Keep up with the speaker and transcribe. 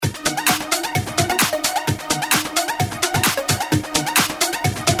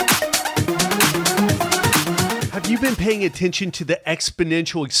you been paying attention to the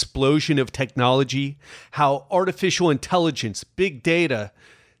exponential explosion of technology? How artificial intelligence, big data,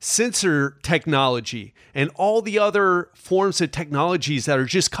 sensor technology, and all the other forms of technologies that are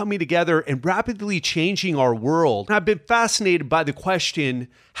just coming together and rapidly changing our world. And I've been fascinated by the question,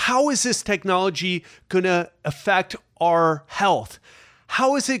 how is this technology going to affect our health?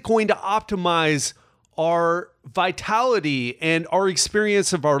 How is it going to optimize our vitality and our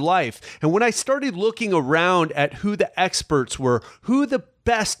experience of our life? And when I started looking around at who the experts were, who the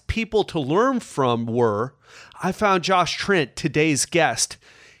best people to learn from were, I found Josh Trent, today's guest.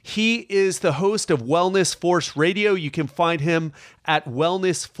 He is the host of Wellness Force Radio. You can find him at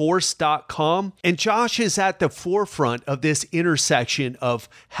wellnessforce.com. And Josh is at the forefront of this intersection of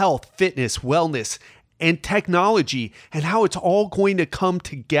health, fitness, wellness, and technology, and how it's all going to come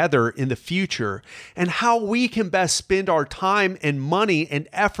together in the future, and how we can best spend our time and money and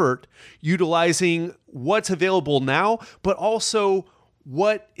effort utilizing what's available now, but also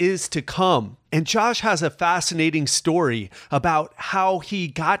what is to come. And Josh has a fascinating story about how he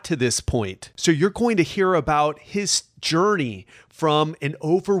got to this point. So you're going to hear about his journey from an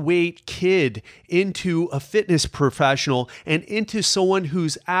overweight kid into a fitness professional and into someone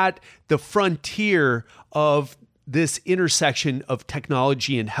who's at the frontier of this intersection of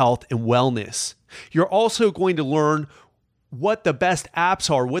technology and health and wellness. You're also going to learn what the best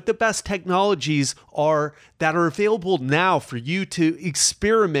apps are, what the best technologies are that are available now for you to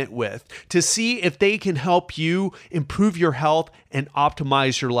experiment with, to see if they can help you improve your health and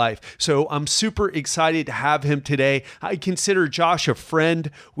optimize your life. So I'm super excited to have him today. I consider Josh a friend.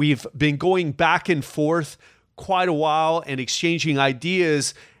 We've been going back and forth quite a while and exchanging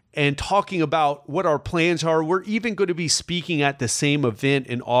ideas and talking about what our plans are. We're even going to be speaking at the same event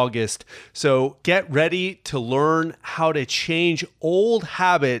in August. So get ready to learn how to change old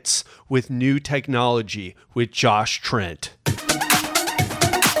habits with new technology with Josh Trent.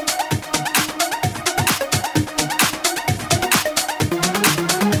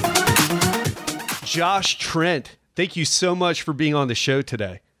 Josh Trent, thank you so much for being on the show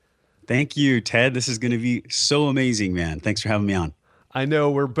today. Thank you, Ted. This is going to be so amazing, man. Thanks for having me on. I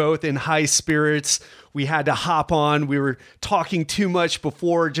know we're both in high spirits. We had to hop on. We were talking too much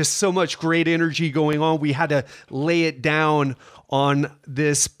before, just so much great energy going on. We had to lay it down on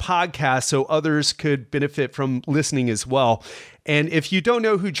this podcast so others could benefit from listening as well. And if you don't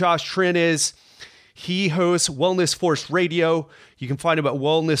know who Josh Trent is, he hosts Wellness Force Radio. You can find him at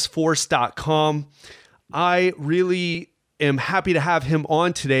wellnessforce.com. I really am happy to have him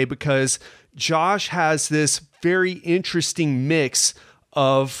on today because Josh has this very interesting mix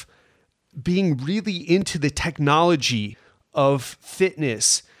of being really into the technology of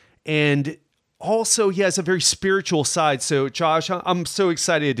fitness, and also he has a very spiritual side. So Josh, I'm so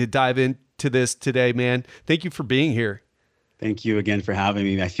excited to dive into this today, man. Thank you for being here. Thank you again for having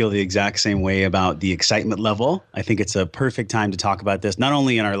me. I feel the exact same way about the excitement level. I think it's a perfect time to talk about this, not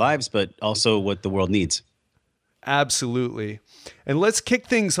only in our lives, but also what the world needs. Absolutely. And let's kick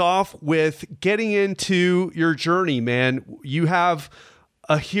things off with getting into your journey, man. You have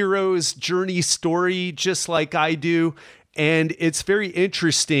a hero's journey story just like I do, and it's very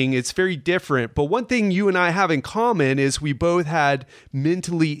interesting. It's very different. But one thing you and I have in common is we both had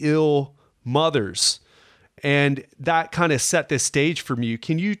mentally ill mothers, and that kind of set the stage for you.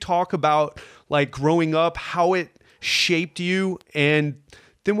 Can you talk about like growing up, how it shaped you? And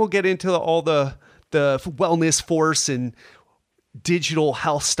then we'll get into all the Wellness Force and digital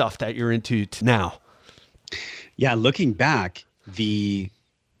health stuff that you're into now. Yeah, looking back, the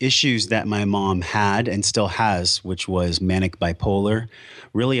issues that my mom had and still has, which was manic bipolar,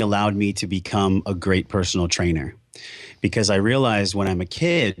 really allowed me to become a great personal trainer. Because I realized when I'm a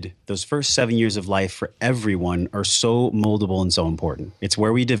kid, those first 7 years of life for everyone are so moldable and so important. It's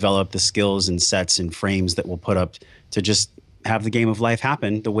where we develop the skills and sets and frames that we'll put up to just have the game of life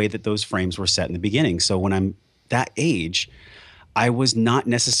happen the way that those frames were set in the beginning. So when I'm that age, I was not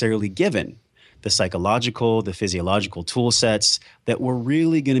necessarily given the psychological, the physiological tool sets that were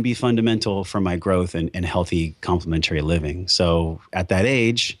really going to be fundamental for my growth and healthy complementary living. So at that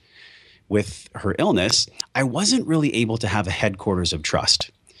age, with her illness, I wasn't really able to have a headquarters of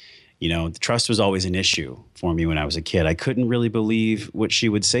trust. You know, the trust was always an issue for me when I was a kid. I couldn't really believe what she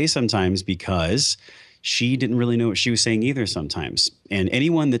would say sometimes because she didn't really know what she was saying either sometimes. And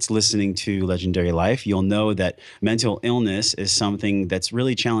anyone that's listening to Legendary Life, you'll know that mental illness is something that's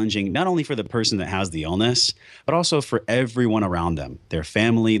really challenging, not only for the person that has the illness, but also for everyone around them, their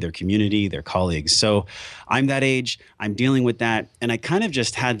family, their community, their colleagues. So I'm that age, I'm dealing with that. And I kind of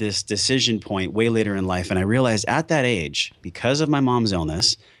just had this decision point way later in life. And I realized at that age, because of my mom's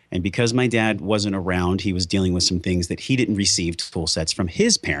illness And because my dad wasn't around, he was dealing with some things that he didn't receive tool sets from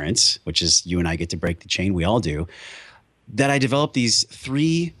his parents, which is you and I get to break the chain. We all do. That I developed these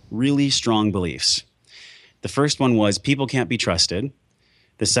 3 really strong beliefs. The first one was people can't be trusted.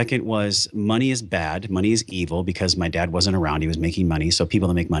 The second was money is bad. Money is evil because my dad wasn't around. He was making money. So people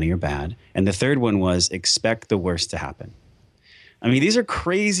that make money are bad. And the third one was expect the worst to happen. I mean, these are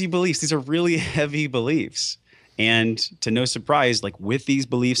crazy beliefs. These are really heavy beliefs. And to no surprise, like with these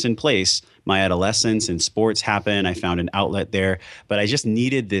beliefs in place, my adolescence and sports happened. I found an outlet there, but I just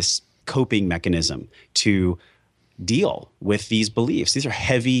needed this coping mechanism to deal with these beliefs. These are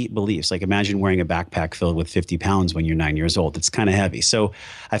heavy beliefs. Like imagine wearing a backpack filled with 50 pounds when you're 9 years old. It's kind of heavy. So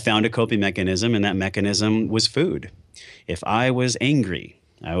I found a coping mechanism, and that mechanism was food. If I was angry,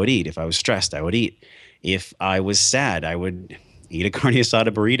 I would eat. If I was stressed, I would eat. If I was sad, I would eat a carne asada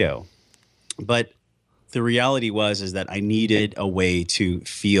burrito. But the reality is that I needed a way to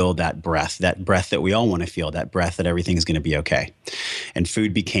feel that breath that we all want to feel, that breath that everything's going to be okay. And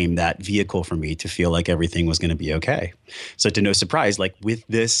food became that vehicle for me to feel like everything was going to be okay. So to no surprise, like with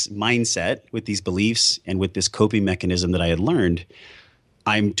this mindset, with these beliefs, and with this coping mechanism that I had learned,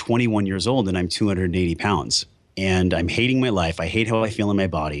 I'm 21 years old and I'm 280 pounds. And I'm hating my life. I hate how I feel in my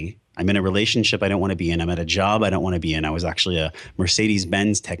body. I'm in a relationship I don't want to be in. I'm at a job I don't want to be in. I was actually a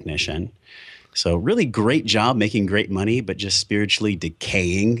Mercedes-Benz technician. So really great job, making great money, but just spiritually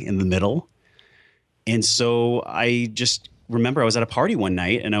decaying in the middle. And so I just remember I was at a party one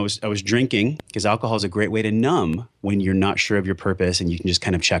night and I was drinking, because alcohol is a great way to numb when you're not sure of your purpose and you can just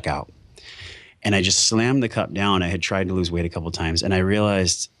kind of check out. And I just slammed the cup down. I had tried to lose weight a couple of times, and I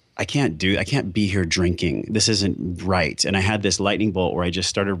realized I can't be here drinking. This isn't right. And I had this lightning bolt where I just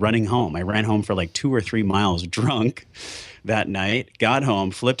started running home. I ran home for like 2 or 3 miles drunk that night, got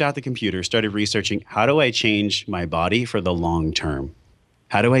home, flipped out the computer, started researching, how do I change my body for the long term?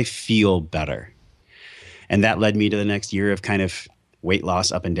 How do I feel better? And that led me to the next year of kind of weight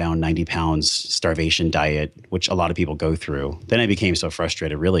loss, up and down, 90 pounds, starvation diet, which a lot of people go through. Then I became so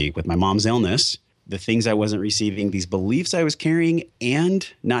frustrated really with my mom's illness, the things I wasn't receiving, these beliefs I was carrying, and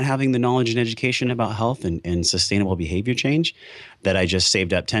not having the knowledge and education about health and sustainable behavior change, that I just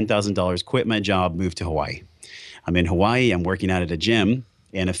saved up $10,000, quit my job, moved to Hawaii. I'm in Hawaii, I'm working out at a gym,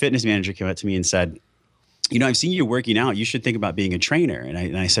 and a fitness manager came up to me and said, you know, I've seen you working out. You should think about being a trainer.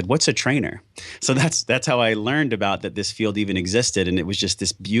 And I said, what's a trainer? So that's how I learned about that this field even existed. And it was just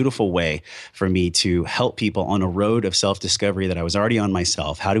this beautiful way for me to help people on a road of self-discovery that I was already on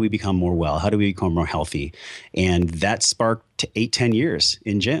myself. How do we become more well? How do we become more healthy? And that sparked 8-10 years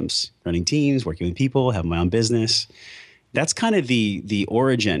in gyms, running teams, working with people, having my own business. That's kind of the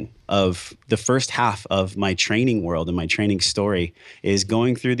origin of the first half of my training world, and my training story is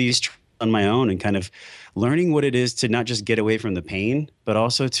going through these on my own and kind of learning what it is to not just get away from the pain, but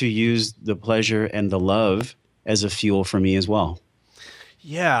also to use the pleasure and the love as a fuel for me as well.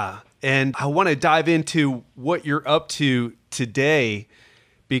 Yeah. And I want to dive into what you're up to today,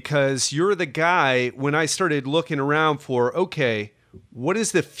 because you're the guy, when I started looking around for, okay, what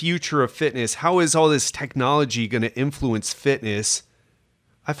is the future of fitness? How is all this technology going to influence fitness?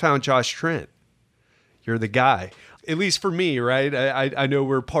 I found Josh Trent. You're the guy. At least for me, right? I know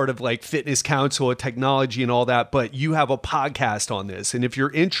we're part of like Fitness Council, technology and all that, but you have a podcast on this. And if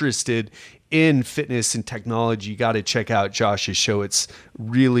you're interested in fitness and technology, you got to check out Josh's show. It's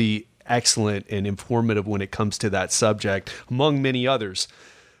really excellent and informative when it comes to that subject, among many others.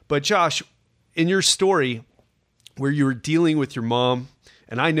 But Josh, in your story where you were dealing with your mom,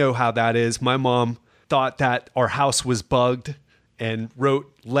 and I know how that is. My mom thought that our house was bugged and wrote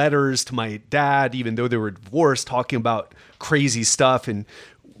letters to my dad, even though they were divorced, talking about crazy stuff. And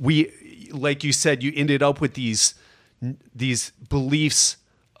we, like you said, you ended up with these beliefs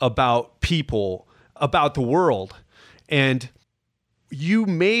about people, about the world. And you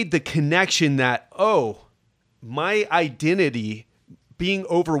made the connection that, oh, my identity, being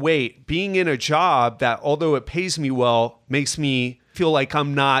overweight, being in a job that, although it pays me well, makes me feel like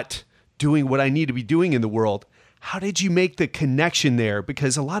I'm not doing what I need to be doing in the world. How did you make the connection there?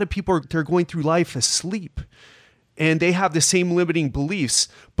 Because a lot of people they're going through life asleep and they have the same limiting beliefs,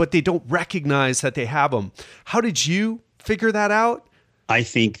 but they don't recognize that they have them. How did you figure that out? I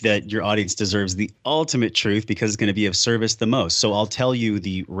think that your audience deserves the ultimate truth because it's going to be of service the most. So I'll tell you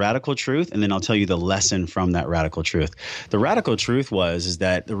the radical truth, and then I'll tell you the lesson from that radical truth. The radical truth is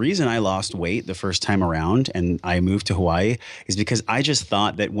that the reason I lost weight the first time around and I moved to Hawaii is because I just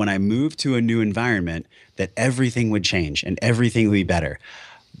thought that when I moved to a new environment, that everything would change and everything would be better.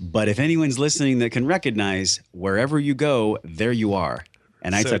 But if anyone's listening that can recognize, wherever you go, there you are.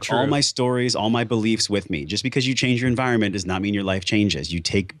 And I took all my stories, all my beliefs with me. Just because you change your environment does not mean your life changes. You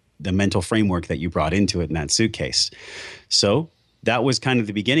take the mental framework that you brought into it in that suitcase. So that was kind of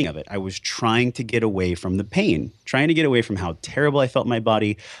the beginning of it. I was trying to get away from the pain, trying to get away from how terrible I felt in my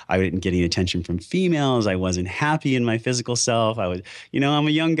body. I didn't get any attention from females. I wasn't happy in my physical self. I was, I'm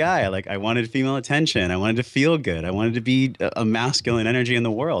a young guy. I wanted female attention. I wanted to feel good. I wanted to be a masculine energy in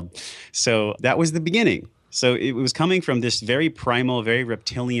the world. So that was the beginning. So it was coming from this very primal, very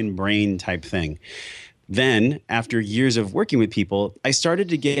reptilian brain type thing. Then, after years of working with people, I started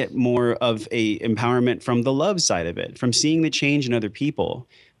to get more of a empowerment from the love side of it, from seeing the change in other people.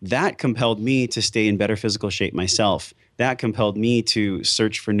 That compelled me to stay in better physical shape myself. That compelled me to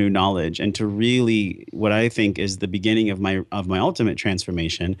search for new knowledge and to really, what I think is the beginning of my ultimate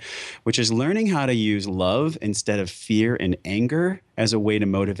transformation, which is learning how to use love instead of fear and anger as a way to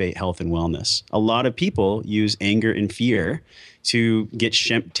motivate health and wellness. A lot of people use anger and fear to get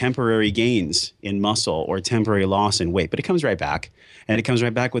temporary gains in muscle or temporary loss in weight, but it comes right back, and it comes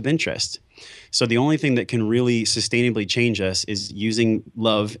right back with interest. So the only thing that can really sustainably change us is using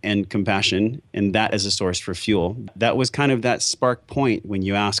love and compassion, and that as a source for fuel. That was kind of that spark point when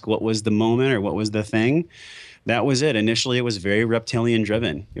you ask what was the moment or what was the thing. That was it. Initially, it was very reptilian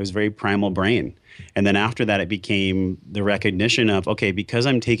driven. It was very primal brain. And then after that, it became the recognition of, okay, because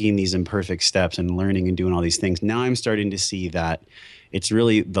I'm taking these imperfect steps and learning and doing all these things, now I'm starting to see that it's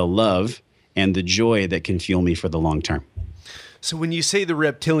really the love and the joy that can fuel me for the long term. So when you say the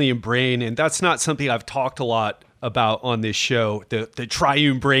reptilian brain, and that's not something I've talked a lot about on this show, the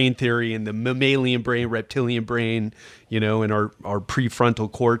triune brain theory and the mammalian brain, reptilian brain, and our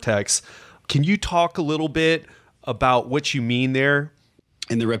prefrontal cortex. Can you talk a little bit about what you mean there?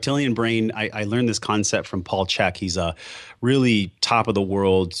 In the reptilian brain, I learned this concept from Paul Chek. He's a really top of the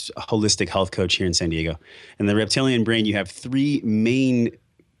world holistic health coach here in San Diego. In the reptilian brain, you have three main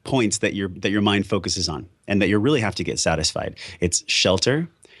points that your mind focuses on and that you really have to get satisfied. It's shelter,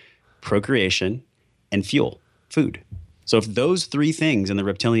 procreation, and fuel, food. So if those three things in the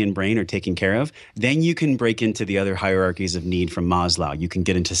reptilian brain are taken care of, then you can break into the other hierarchies of need from Maslow. You can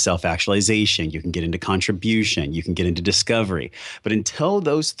get into self-actualization. You can get into contribution. You can get into discovery. But until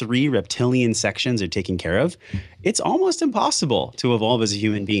those three reptilian sections are taken care of, it's almost impossible to evolve as a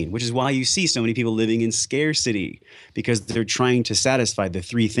human being, which is why you see so many people living in scarcity, because they're trying to satisfy the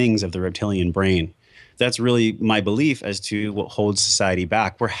three things of the reptilian brain. That's really my belief as to what holds society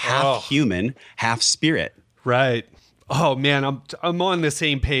back. We're half human, half spirit. Right. Oh man, I'm on the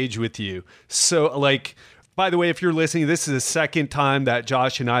same page with you. So by the way, if you're listening, this is the second time that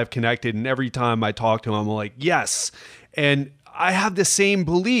Josh and I have connected, and every time I talk to him, I'm like, yes. And I have the same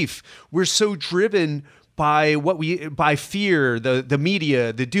belief. We're so driven by by fear, the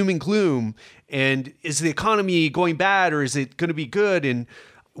media, the doom and gloom. And is the economy going bad or is it going to be good? And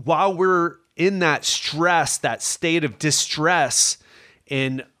while we're in that stress, that state of distress,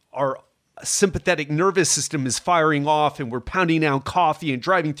 and our sympathetic nervous system is firing off and we're pounding down coffee and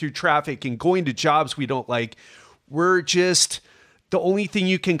driving through traffic and going to jobs we don't like, we're just, the only thing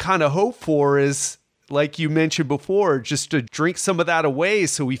you can kind of hope for is, like you mentioned before, just to drink some of that away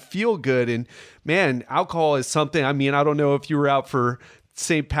so we feel good. And man, alcohol is something, I don't know if you were out for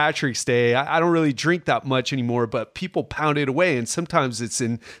St. Patrick's Day. I don't really drink that much anymore, but people pound it away. And sometimes it's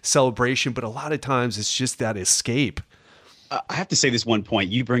in celebration, but a lot of times it's just that escape. I have to say this one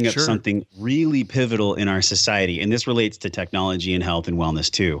point. You bring up something really pivotal in our society, and this relates to technology and health and wellness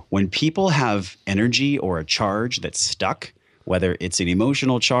too. When people have energy or a charge that's stuck, whether it's an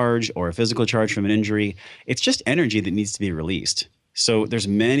emotional charge or a physical charge from an injury, it's just energy that needs to be released. So there's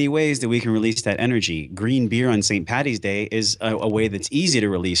many ways that we can release that energy. Green beer on St. Paddy's Day is a way that's easy to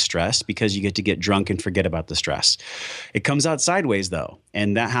release stress because you get drunk and forget about the stress. It comes out sideways though,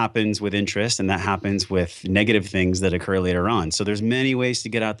 and that happens with interest and that happens with negative things that occur later on. So there's many ways to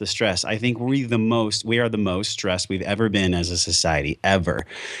get out the stress. I think we are the most stressed we've ever been as a society, ever.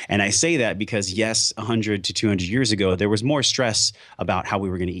 And I say that because yes, 100 to 200 years ago, there was more stress about how we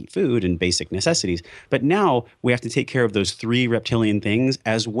were going to eat food and basic necessities. But now we have to take care of those three reptilian things,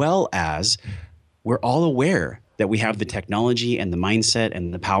 as well as we're all aware that we have the technology and the mindset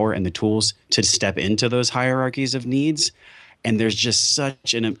and the power and the tools to step into those hierarchies of needs. And there's just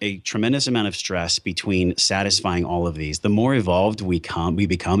such a tremendous amount of stress between satisfying all of these. The more evolved we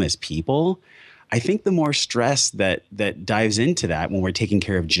become as people, I think the more stress that dives into that when we're taking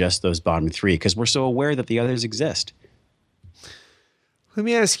care of just those bottom three, because we're so aware that the others exist. Let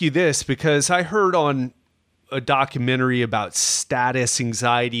me ask you this, because I heard on a documentary about status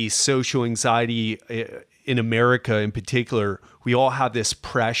anxiety, social anxiety in America in particular. We all have this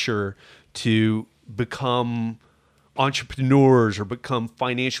pressure to become entrepreneurs or become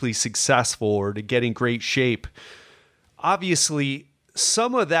financially successful or to get in great shape. Obviously,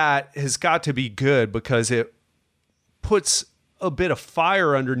 some of that has got to be good because it puts a bit of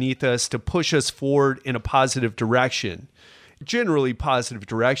fire underneath us to push us forward in a positive direction, generally positive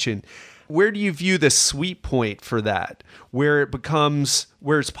direction. Where do you view the sweet point for that, where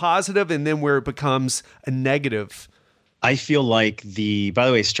it's positive and then where it becomes a negative? I feel like by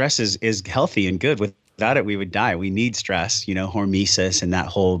the way, stress is healthy and good. Without it, we would die. We need stress, hormesis and that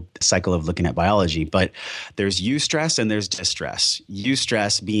whole cycle of looking at biology. But there's eustress and there's distress.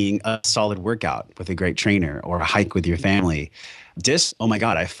 Eustress being a solid workout with a great trainer or a hike with your family. Oh my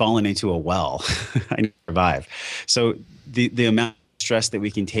God, I've fallen into a well. I need to survive. So the amount of stress that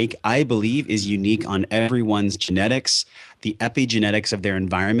we can take, I believe, is unique on everyone's genetics, the epigenetics of their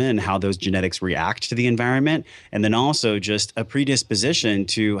environment and how those genetics react to the environment, and then also just a predisposition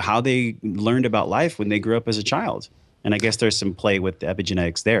to how they learned about life when they grew up as a child. And I guess there's some play with the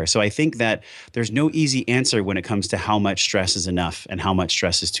epigenetics there. So I think that there's no easy answer when it comes to how much stress is enough and how much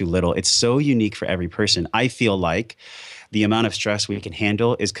stress is too little. It's so unique for every person. I feel like the amount of stress we can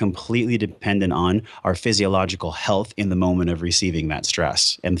handle is completely dependent on our physiological health in the moment of receiving that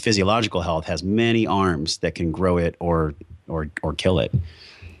stress. And physiological health has many arms that can grow it or kill it.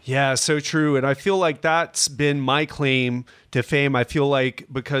 Yeah, so true. And I feel like that's been my claim to fame. I feel like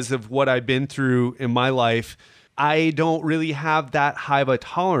because of what I've been through in my life, I don't really have that high of a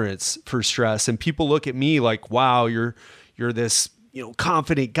tolerance for stress. And people look at me like, wow, you're this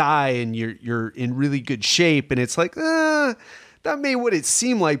confident guy and you're in really good shape. And it's like, that may what it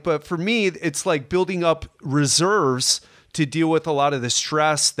seem like. But for me, it's like building up reserves to deal with a lot of the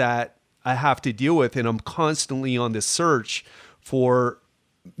stress that I have to deal with. And I'm constantly on the search for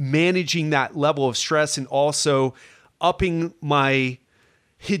managing that level of stress and also upping my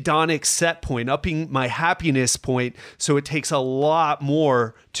hedonic set point, upping my happiness point. So it takes a lot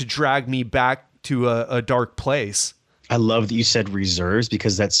more to drag me back to a dark place. I love that you said reserves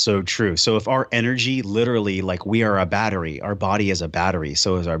because that's so true. So if our energy, literally, like we are a battery, our body is a battery,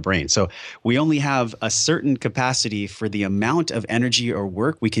 so is our brain. So we only have a certain capacity for the amount of energy or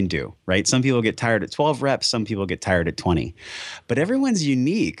work we can do, right? Some people get tired at 12 reps, some people get tired at 20, but everyone's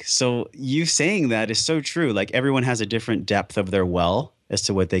unique. So you saying that is so true. Like everyone has a different depth of their well as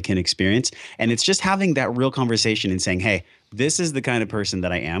to what they can experience. And it's just having that real conversation and saying, hey, this is the kind of person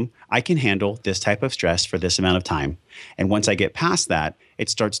that I am. I can handle this type of stress for this amount of time. And once I get past that, it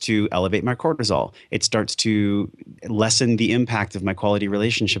starts to elevate my cortisol. It starts to lessen the impact of my quality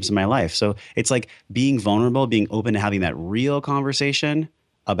relationships in my life. So it's like being vulnerable, being open to having that real conversation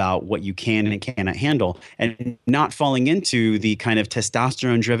about what you can and cannot handle, and not falling into the kind of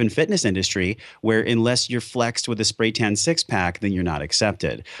testosterone-driven fitness industry where unless you're flexed with a spray tan six-pack, then you're not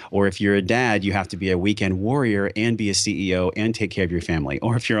accepted. Or if you're a dad, you have to be a weekend warrior and be a CEO and take care of your family.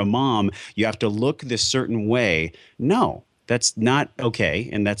 Or if you're a mom, you have to look this certain way. No, that's not okay,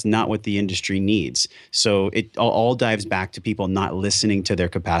 and that's not what the industry needs. So it all dives back to people not listening to their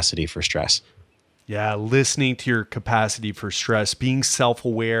capacity for stress. Yeah, listening to your capacity for stress, being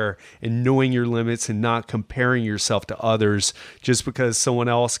self-aware and knowing your limits and not comparing yourself to others just because someone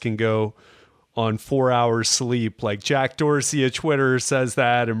else can go on 4 hours sleep. Like Jack Dorsey at Twitter says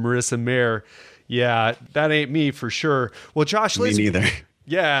that, and Marissa Mayer. Yeah, that ain't me for sure. Well, Josh, me neither.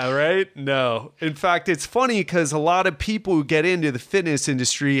 Yeah, right? No. In fact, it's funny because a lot of people who get into the fitness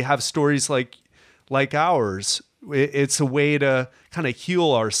industry have stories like ours. It's a way to kind of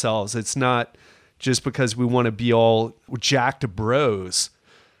heal ourselves. It's not just because we want to be all jacked bros.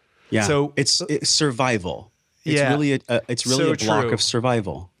 Yeah. So it's survival. It's really a block of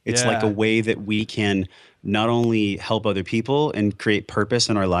survival. It's like a way that we can not only help other people and create purpose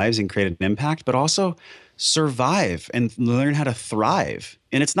in our lives and create an impact, but also survive and learn how to thrive.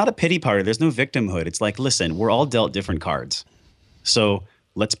 And it's not a pity party. There's no victimhood. It's like, listen, we're all dealt different cards. So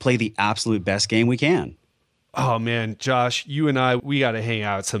let's play the absolute best game we can. Oh man, Josh, you and I, we got to hang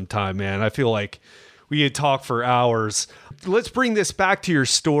out sometime, man. I feel like we could talk for hours. Let's bring this back to your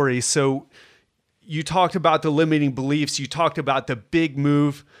story. So you talked about the limiting beliefs. You talked about the big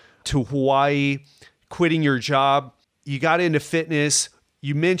move to Hawaii, quitting your job. You got into fitness.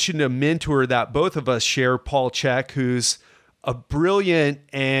 You mentioned a mentor that both of us share, Paul Chek, who's a brilliant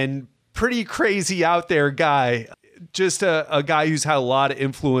and pretty crazy out there guy. Just a guy who's had a lot of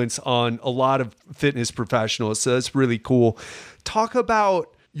influence on a lot of fitness professionals. So that's really cool. Talk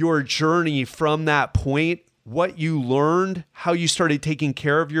about your journey from that point, what you learned, how you started taking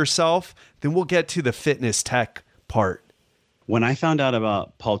care of yourself. Then we'll get to the fitness tech part. When I found out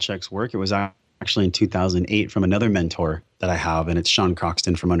about Paul Chek's work, it was actually in 2008 from another mentor that I have, and it's Sean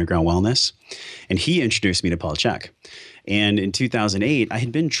Croxton from Underground Wellness. And he introduced me to Paul Chek. And in 2008, I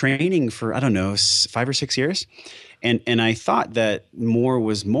had been training for, I don't know, 5 or 6 years. And I thought that more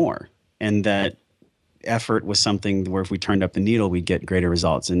was more, and that effort was something where if we turned up the needle, we'd get greater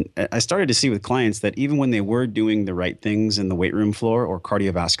results. And I started to see with clients that even when they were doing the right things in the weight room floor or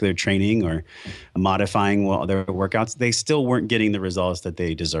cardiovascular training or modifying their workouts, they still weren't getting the results that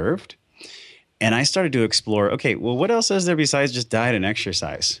they deserved. And I started to explore, okay, well, what else is there besides just diet and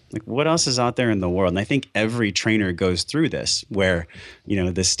exercise? Like, what else is out there in the world? And I think every trainer goes through this where,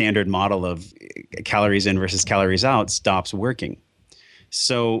 the standard model of calories in versus calories out stops working.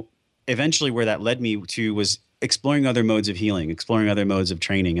 So eventually where that led me to was exploring other modes of healing, exploring other modes of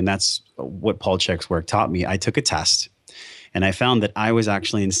training. And that's what Paul Chek's work taught me. I took a test and I found that I was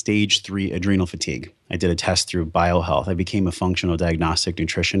actually in stage 3 adrenal fatigue. I did a test through BioHealth. I became a functional diagnostic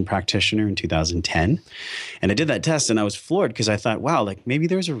nutrition practitioner in 2010. And I did that test and I was floored because I thought, wow, like maybe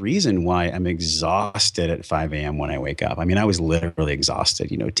there's a reason why I'm exhausted at 5 a.m. when I wake up. I mean, I was literally exhausted,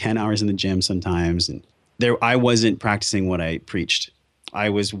 10 hours in the gym sometimes. And I wasn't practicing what I preached. I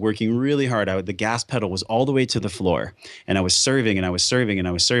was working really hard. The gas pedal was all the way to the floor, and I was serving and I was serving and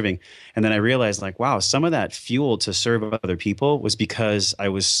I was serving. And then I realized, like, wow, some of that fuel to serve other people was because I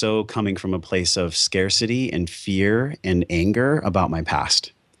was so coming from a place of scarcity and fear and anger about my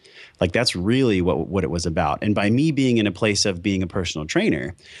past. Like, that's really what it was about. And by me being in a place of being a personal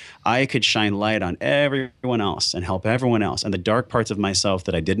trainer, I could shine light on everyone else and help everyone else. And the dark parts of myself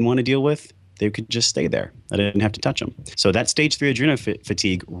that I didn't want to deal with, they could just stay there. I didn't have to touch them. So that stage 3 adrenal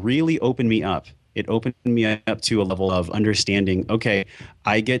fatigue really opened me up. It opened me up to a level of understanding, okay,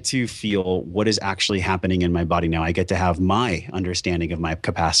 I get to feel what is actually happening in my body now. I get to have my understanding of my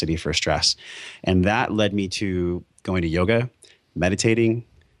capacity for stress. And that led me to going to yoga, meditating,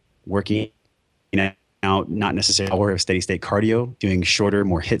 working out, not necessarily hour of steady state cardio, doing shorter,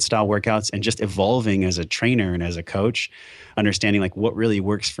 more HIIT style workouts, and just evolving as a trainer and as a coach, understanding like what really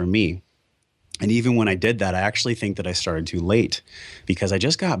works for me. And even when I did that, I actually think that I started too late because I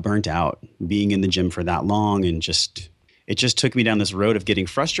just got burnt out being in the gym for that long. And it just took me down this road of getting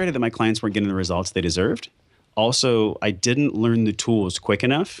frustrated that my clients weren't getting the results they deserved. Also, I didn't learn the tools quick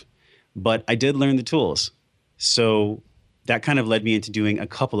enough, but I did learn the tools. So that kind of led me into doing a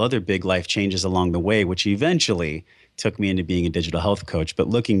couple other big life changes along the way, which eventually took me into being a digital health coach. But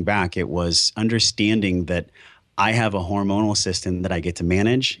looking back, it was understanding that I have a hormonal system that I get to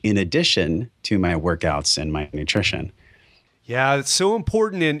manage in addition to my workouts and my nutrition. Yeah, it's so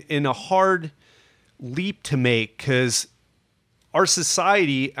important in a hard leap to make because our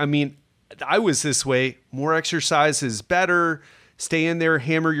society, I mean, I was this way. More exercise is better. Stay in there,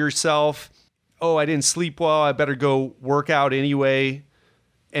 hammer yourself. Oh, I didn't sleep well. I better go work out anyway.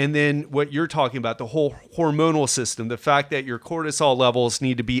 And then what you're talking about, the whole hormonal system, the fact that your cortisol levels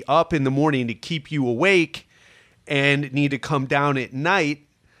need to be up in the morning to keep you awake and need to come down at night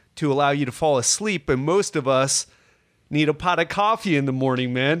to allow you to fall asleep. And most of us need a pot of coffee in the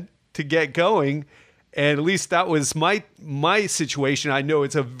morning, man, to get going. And at least that was my situation. I know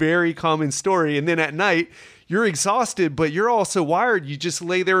it's a very common story. And then at night, you're exhausted, but you're also wired. You just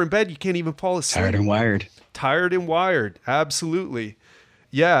lay there in bed. You can't even fall asleep. Tired and wired. Tired and wired. Absolutely.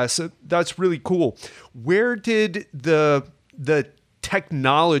 Yeah, so that's really cool. Where did the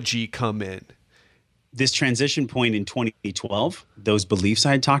technology come in? This transition point in 2012, those beliefs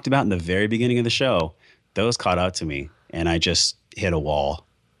I had talked about in the very beginning of the show, those caught out to me and I just hit a wall.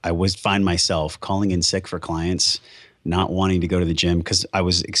 I would find myself calling in sick for clients, not wanting to go to the gym because I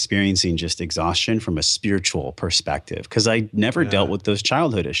was experiencing just exhaustion from a spiritual perspective because I never dealt with those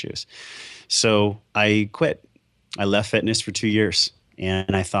childhood issues. So I quit. I left fitness for 2 years.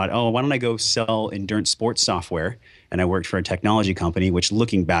 And I thought, oh, why don't I go sell endurance sports software? And I worked for a technology company, which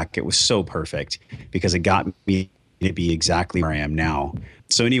looking back, it was so perfect because it got me to be exactly where I am now.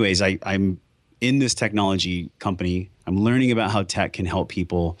 So anyways, I'm in this technology company. I'm learning about how tech can help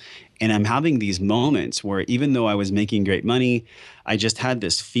people. And I'm having these moments where even though I was making great money, I just had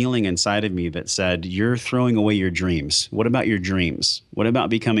this feeling inside of me that said, you're throwing away your dreams. What about your dreams? What about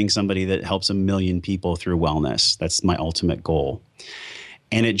becoming somebody that helps 1 million people through wellness? That's my ultimate goal.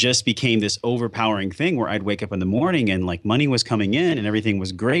 And it just became this overpowering thing where I'd wake up in the morning and like money was coming in and everything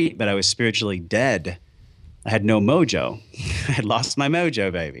was great, but I was spiritually dead. I had no mojo. I had lost my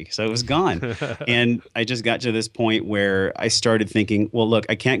mojo, baby. So it was gone. And I just got to this point where I started thinking, well, look,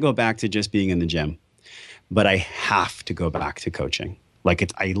 I can't go back to just being in the gym, but I have to go back to coaching.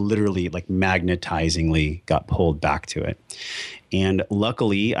 I literally magnetizingly got pulled back to it. And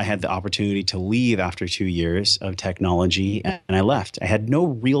luckily, I had the opportunity to leave after 2 years of technology, and I left. I had no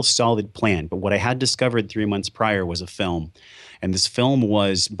real solid plan, but what I had discovered 3 months prior was a film. And this film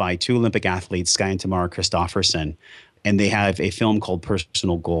was by 2 Olympic athletes, Sky and Tamara Christofferson. and they have a film called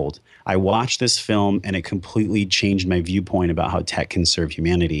Personal Gold. I watched this film and it completely changed my viewpoint about how tech can serve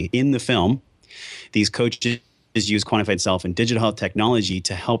humanity. In the film, these coaches use quantified self and digital health technology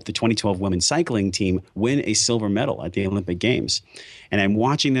to help the 2012 women's cycling team win a silver medal at the Olympic Games. And I'm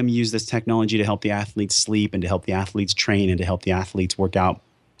watching them use this technology to help the athletes sleep and to help the athletes train and to help the athletes work out.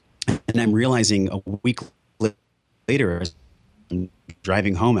 And I'm realizing a week later, as I'm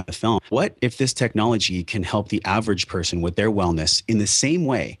driving home at the film, what if this technology can help the average person with their wellness in the same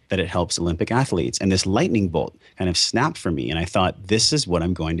way that it helps Olympic athletes? And this lightning bolt kind of snapped for me. And I thought, this is what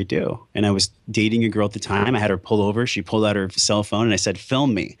I'm going to do. And I was dating a girl at the time. I had her pull over. She pulled out her cell phone and I said,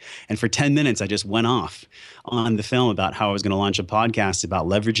 film me. And for 10 minutes, I just went off on the film about how I was going to launch a podcast about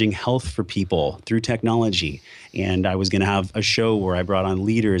leveraging health for people through technology. And I was going to have a show where I brought on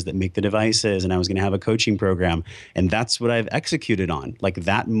leaders that make the devices, and I was going to have a coaching program. And that's what I've executed on. Like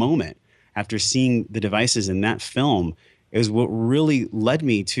that moment after seeing the devices in that film is what really led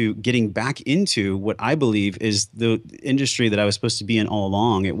me to getting back into what I believe is the industry that I was supposed to be in all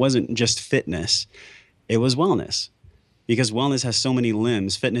along. It wasn't just fitness, it was wellness. Because wellness has so many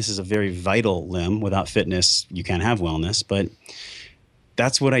limbs. Fitness is a very vital limb. Without fitness, you can't have wellness. But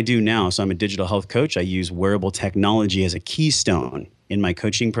that's what I do now. So I'm a digital health coach. I use wearable technology as a keystone in my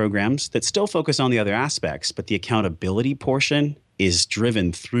coaching programs that still focus on the other aspects, but the accountability portion is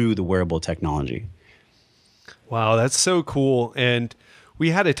driven through the wearable technology. Wow, that's so cool. And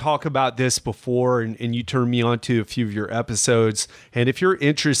we had to talk about this before, and you turned me on to a few of your episodes. And if you're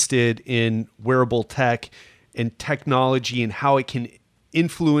interested in wearable tech and technology and how it can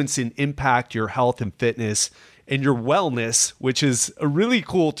influence and impact your health and fitness and your wellness, which is a really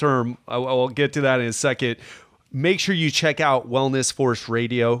cool term, I'll get to that in a second, make sure you check out Wellness Force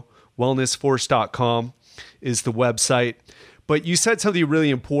Radio. Wellnessforce.com is the website. But you said something really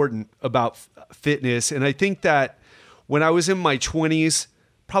important about fitness. And I think that when I was in my 20s,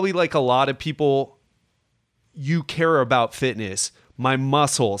 probably like a lot of people, you care about fitness. My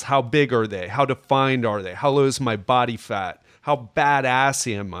muscles, how big are they? How defined are they? How low is my body fat? How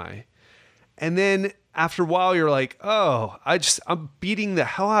badass am I? And then after a while, you're like, oh, I'm beating the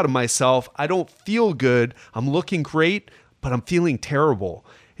hell out of myself. I don't feel good. I'm looking great, but I'm feeling terrible.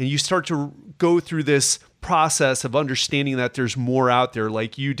 And you start to go through this process of understanding that there's more out there,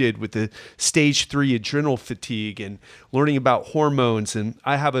 like you did with the stage 3 adrenal fatigue and learning about hormones. And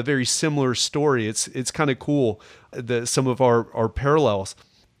I have a very similar story. It's kind of cool, some of our parallels.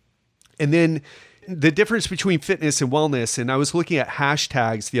 And then the difference between fitness and wellness. And I was looking at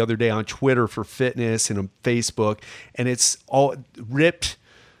hashtags the other day on Twitter for fitness and on Facebook, and it's all ripped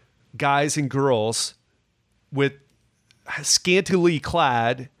guys and girls with scantily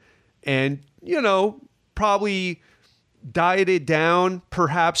clad and, probably dieted down,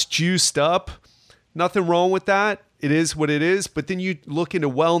 perhaps juiced up. Nothing wrong with that. It is what it is. But then you look into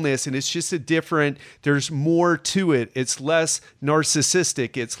wellness and it's just there's more to it. It's less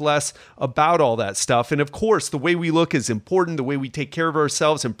narcissistic. It's less about all that stuff. And of course, the way we look is important. The way we take care of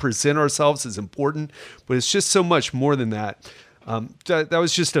ourselves and present ourselves is important. But it's just so much more than that. That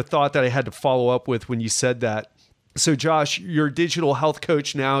was just a thought that I had to follow up with when you said that. So Josh, you're a digital health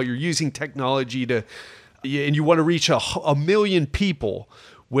coach now. You're using technology and you want to reach a million people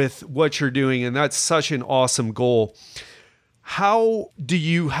with what you're doing. And that's such an awesome goal. How do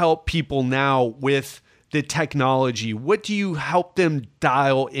you help people now with the technology? What do you help them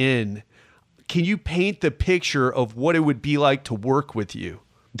dial in? Can you paint the picture of what it would be like to work with you?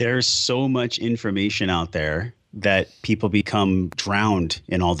 There's so much information out there that people become drowned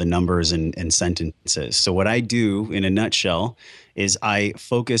in all the numbers and sentences. So what I do in a nutshell is I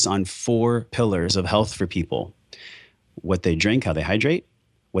focus on 4 pillars of health for people: what they drink, how they hydrate;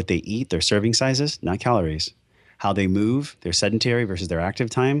 what they eat, their serving sizes, not calories; how they move, their sedentary versus their active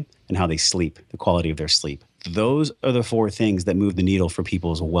time; and how they sleep, the quality of their sleep. Those are the 4 things that move the needle for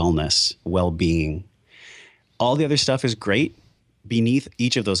people's wellness, well-being. All the other stuff is great. Beneath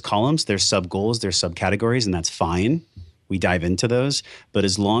each of those columns, there's sub-goals, there's subcategories, and that's fine. We dive into those. But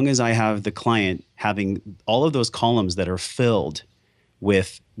as long as I have the client having all of those columns that are filled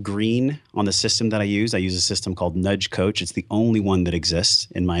with green on the system that I use a system called Nudge Coach. It's the only one that exists,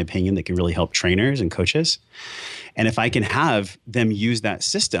 in my opinion, that can really help trainers and coaches. And if I can have them use that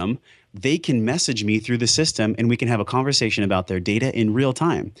system, they can message me through the system and we can have a conversation about their data in real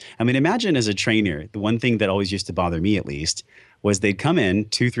time. I mean, imagine as a trainer, the one thing that always used to bother me at least was they'd come in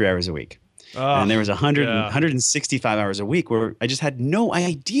 2-3 hours a week. And there was 165 hours a week where I just had no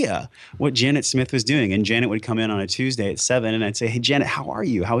idea what Janet Smith was doing. And Janet would come in on a Tuesday at 7 and I'd say, hey, Janet, how are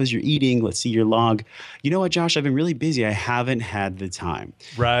you? How is your eating? Let's see your log. You know what, Josh, I've been really busy. I haven't had the time.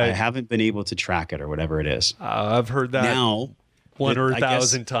 Right. I haven't been able to track it or whatever it is. I've heard that now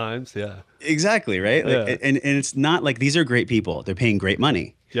 100,000 times. Yeah. Exactly. Right. Like, Yeah. and it's not like these are great people. They're paying great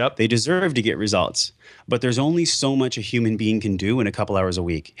money. Yep. They deserve to get results. But there's only so much a human being can do in a couple hours a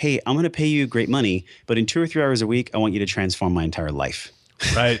week. Hey, I'm going to pay you great money, but in 2 or 3 hours a week, I want you to transform my entire life.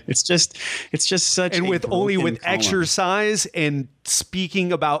 Right. It's just such and a with only broken with column. exercise and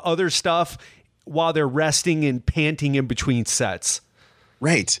speaking about other stuff while they're resting and panting in between sets.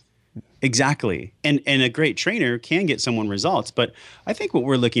 Right. Exactly. And a great trainer can get someone results, but I think what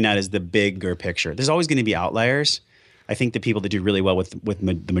we're looking at is the bigger picture. There's always going to be outliers. I think the people that do really well with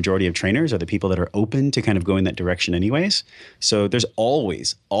the majority of trainers are the people that are open to kind of going that direction anyways. So there's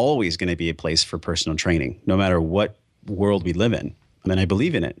always going to be a place for personal training, no matter what world we live in. I mean, I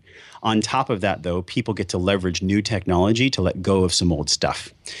believe in it. On top of that, though, people get to leverage new technology to let go of some old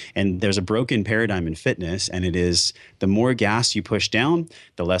stuff. And there's a broken paradigm in fitness, and it is the more gas you push down,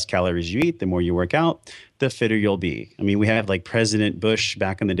 the less calories you eat, the more you work out, the fitter you'll be. I mean, we have like President Bush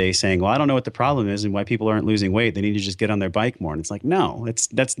back in the day saying, well, I don't know what the problem is and why people aren't losing weight. They need to just get on their bike more. And it's like, no,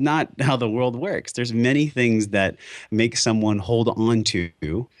 that's not how the world works. There's many things that make someone hold on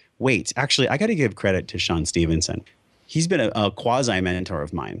to weight. Actually, I got to give credit to Sean Stevenson. He's been a quasi-mentor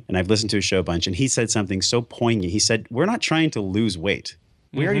of mine, and I've listened to his show a bunch, and he said something so poignant. He said, we're not trying to lose weight.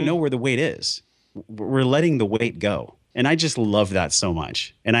 We already know where the weight is. We're letting the weight go. And I just love that so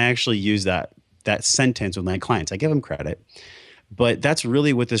much. And I actually use that sentence with my clients. I give them credit. But that's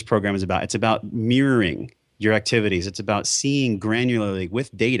really what this program is about. It's about mirroring your activities. It's about seeing granularly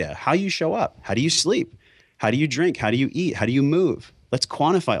with data how you show up. How do you sleep? How do you drink? How do you eat? How do you move? Let's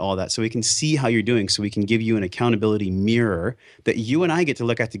quantify all that so we can see how you're doing, so we can give you an accountability mirror that you and I get to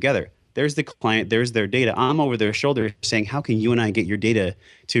look at together. There's the client, there's their data. I'm over their shoulder saying, how can you and I get your data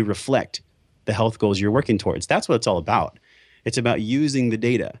to reflect the health goals you're working towards? That's what it's all about. It's about using the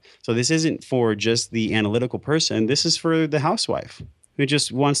data. So this isn't for just the analytical person. This is for the housewife who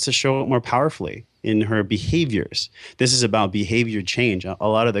just wants to show up more powerfully in her behaviors. This is about behavior change. A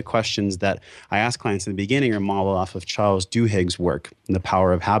lot of the questions that I ask clients in the beginning are modeled off of Charles Duhigg's work and the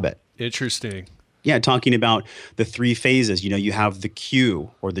power of habit. Interesting. Yeah, talking about the 3 phases. You have the cue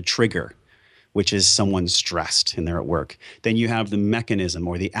or the trigger, which is someone stressed and they're at work. Then you have the mechanism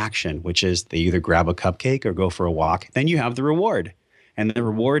or the action, which is they either grab a cupcake or go for a walk. Then you have the reward. And the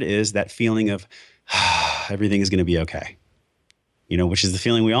reward is that feeling of everything is going to be okay. Which is the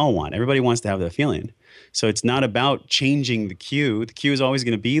feeling we all want. Everybody wants to have that feeling. So it's not about changing the cue. The cue is always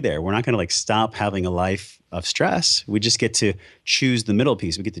going to be there. We're not going to stop having a life of stress. We just get to choose the middle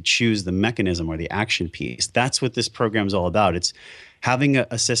piece. We get to choose the mechanism or the action piece. That's what this program is all about. It's having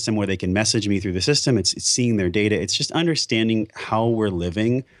a system where they can message me through the system. It's seeing their data. It's just understanding how we're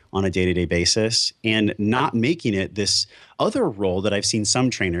living on a day-to-day basis and not making it this other role that I've seen some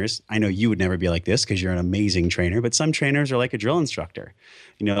trainers. I know you would never be like this because you're an amazing trainer, but some trainers are like a drill instructor.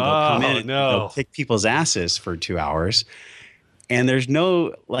 They'll come in and they'll kick people's asses for 2 hours. And there's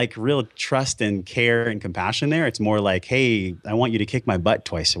no real trust and care and compassion there. It's more like, hey, I want you to kick my butt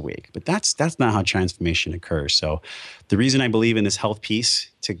twice a week. But that's not how transformation occurs. So the reason I believe in this health piece,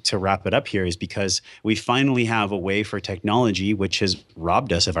 to wrap it up here, is because we finally have a way for technology, which has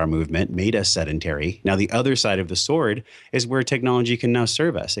robbed us of our movement, made us sedentary. Now, the other side of the sword is where technology can now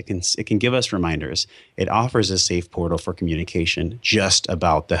serve us. It can give us reminders. It offers a safe portal for communication just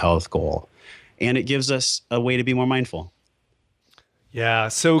about the health goal. And it gives us a way to be more mindful. Yeah,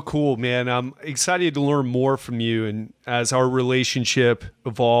 so cool, man. I'm excited to learn more from you, and as our relationship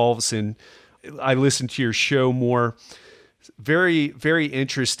evolves and I listen to your show more. Very, very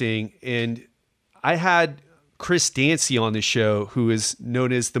interesting. And I had Chris Dancy on the show, who is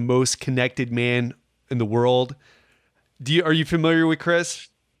known as the most connected man in the world. Are you familiar with Chris?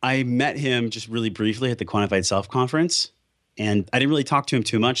 I met him just really briefly at the Quantified Self Conference, and I didn't really talk to him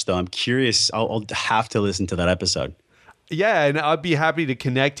too much, though. I'm curious. I'll have to listen to that episode. Yeah, and I'd be happy to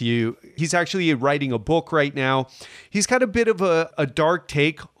connect you. He's actually writing a book right now. He's got a bit of a dark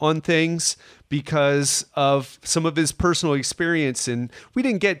take on things because of some of his personal experience. And we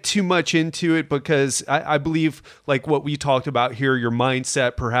didn't get too much into it because I believe, like what we talked about here, your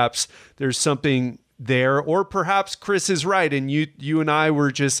mindset, perhaps there's something there, or perhaps Chris is right and you and I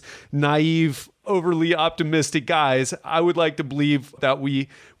were just naive, overly optimistic guys. I would like to believe that we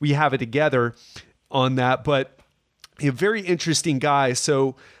have it together on that, but a very interesting guy.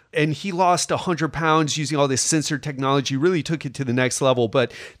 So and he lost 100 pounds using all this sensor technology, really took it to the next level,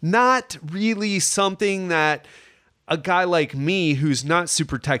 but not really something that a guy like me who's not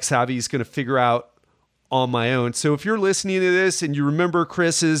super tech savvy is going to figure out on my own. So if you're listening to this and you remember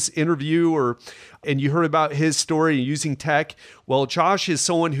Chris's interview and you heard about his story using tech, well, Josh is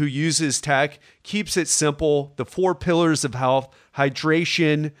someone who uses tech, keeps it simple, the 4 pillars of health: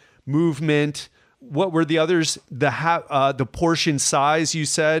 hydration, movement. What were the others? The portion size you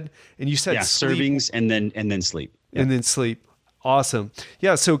said, and you said sleep. Servings and then sleep. And then sleep. Awesome.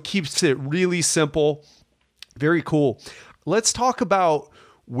 Yeah. So keeps it really simple. Very cool. Let's talk about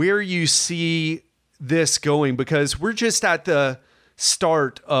where you see this going, because we're just at the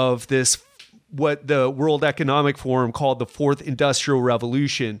start of this, what the World Economic Forum called the 4th Industrial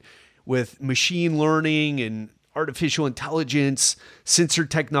Revolution, with machine learning and artificial intelligence, sensor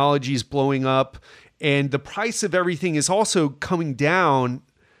technologies blowing up, and the price of everything is also coming down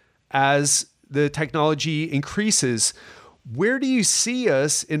as the technology increases. Where do you see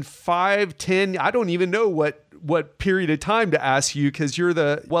us in 5, 10? I don't even know what period of time to ask you, because you're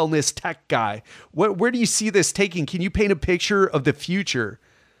the wellness tech guy. Where do you see this taking? Can you paint a picture of the future?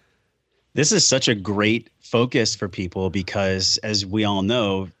 This is such a great focus for people because, as we all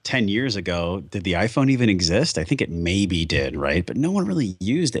know, 10 years ago, did the iPhone even exist? I think it maybe did, right? But no one really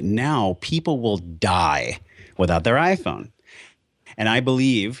used it. Now people will die without their iPhone. And I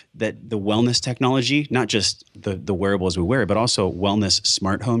believe that the wellness technology, not just the wearables we wear, but also wellness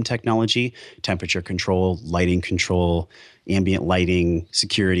smart home technology, temperature control, lighting control, ambient lighting,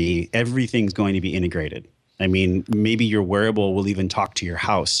 security, everything's going to be integrated. I mean, maybe your wearable will even talk to your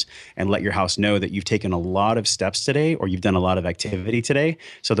house and let your house know that you've taken a lot of steps today or you've done a lot of activity today,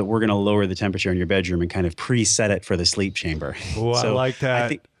 so that we're going to lower the temperature in your bedroom and kind of preset it for the sleep chamber. Oh, I like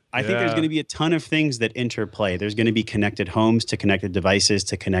that. I think there's going to be a ton of things that interplay. There's going to be connected homes to connected devices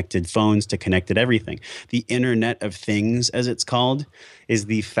to connected phones to connected everything. The Internet of Things, as it's called, is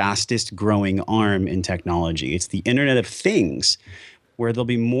the fastest growing arm in technology. It's the Internet of Things, where there'll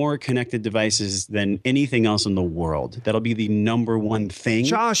be more connected devices than anything else in the world. That'll be the number one thing.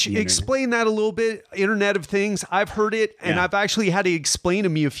 Josh, explain that a little bit. Internet of Things. I've heard it, and I've actually had it explained to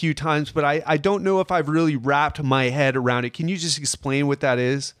me a few times, but I don't know if I've really wrapped my head around it. Can you just explain what that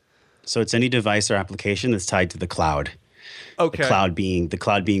is? So it's any device or application that's tied to the cloud. Okay. The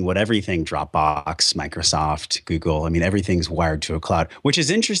cloud being what everything, Dropbox, Microsoft, Google. I mean, everything's wired to a cloud, which is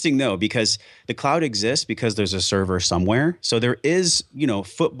interesting though, because the cloud exists because there's a server somewhere. So there is,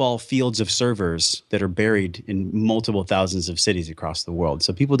 football fields of servers that are buried in multiple thousands of cities across the world.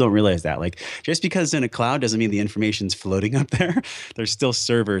 So people don't realize that. Like, just because it's in a cloud doesn't mean the information's floating up there. There's still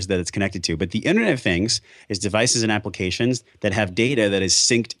servers that it's connected to. But the Internet of Things is devices and applications that have data that is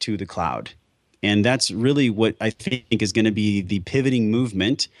synced to the cloud. And that's really what I think is going to be the pivoting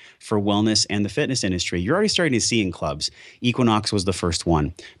movement for wellness and the fitness industry. You're already starting to see in clubs. Equinox was the first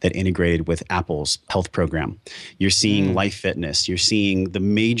one that integrated with Apple's health program. You're seeing Life Fitness. You're seeing the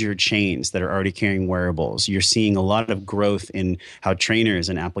major chains that are already carrying wearables. You're seeing a lot of growth in how trainers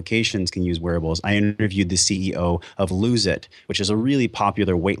and applications can use wearables. I interviewed the CEO of Lose It, which is a really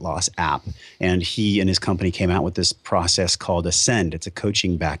popular weight loss app. And he and his company came out with this process called Ascend. It's a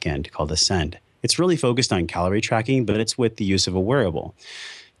coaching backend called Ascend. It's really focused on calorie tracking, but it's with the use of a wearable.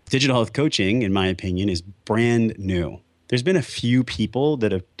 Digital health coaching, in my opinion, is brand new. There's been a few people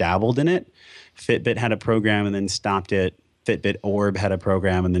that have dabbled in it. Fitbit had a program and then stopped it. Fitbit Orb had a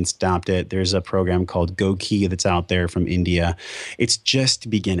program and then stopped it. There's a program called GoKey that's out there from India. It's just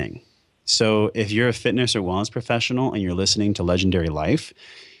beginning. So if you're a fitness or wellness professional and you're listening to Legendary Life,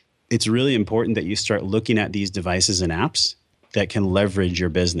 it's really important that you start looking at these devices and apps that can leverage your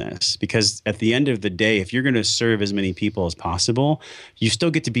business. Because at the end of the day, if you're going to serve as many people as possible, you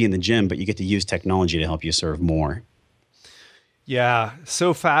still get to be in the gym, but you get to use technology to help you serve more. Yeah,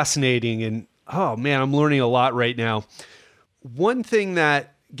 so fascinating. And oh man, I'm learning a lot right now. One thing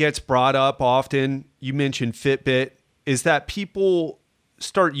that gets brought up often, you mentioned Fitbit, is that people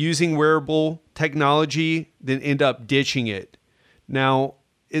start using wearable technology, then end up ditching it. Now,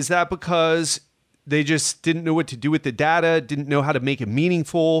 is that because they just didn't know what to do with the data, didn't know how to make it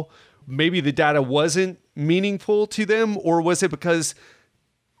meaningful? Maybe the data wasn't meaningful to them, or was it because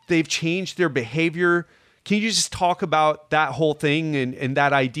they've changed their behavior? Can you just talk about that whole thing and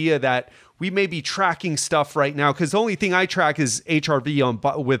that idea that we may be tracking stuff right now? Because the only thing I track is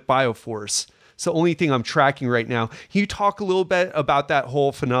HRV with Bioforce. It's the only thing I'm tracking right now. Can you talk a little bit about that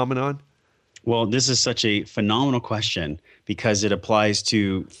whole phenomenon? Well, this is such a phenomenal question because it applies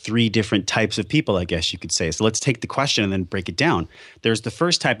to three different types of people, I guess you could say. So let's take the question and then break it down. There's the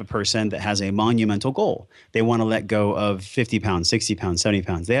first type of person that has a monumental goal. They want to let go of 50 pounds, 60 pounds, 70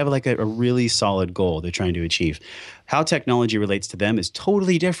 pounds. They have like a really solid goal they're trying to achieve. How technology relates to them is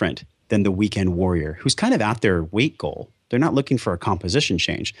totally different than the weekend warrior who's kind of at their weight goal. They're not looking for a composition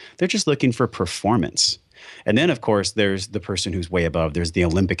change. They're just looking for performance. And then, of course, there's the person who's way above. There's the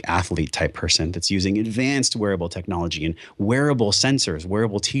Olympic athlete type person that's using advanced wearable technology and wearable sensors,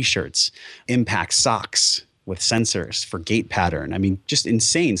 wearable T-shirts, impact socks with sensors for gait pattern. I mean, just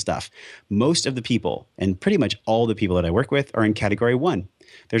insane stuff. Most of the people, and pretty much all the people that I work with, are in category 1.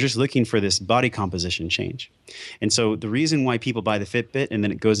 They're just looking for this body composition change. And so the reason why people buy the Fitbit and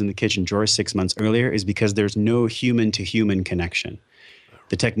then it goes in the kitchen drawer 6 months earlier is because there's no human to human connection.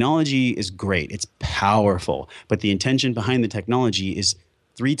 The technology is great. It's powerful. But the intention behind the technology is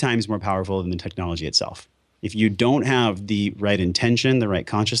 3 times more powerful than the technology itself. If you don't have the right intention, the right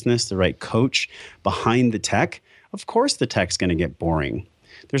consciousness, the right coach behind the tech, of course the tech's going to get boring.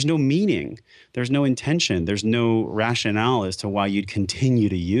 There's no meaning. There's no intention. There's no rationale as to why you'd continue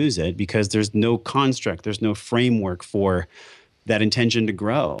to use it because there's no construct. There's no framework for that intention to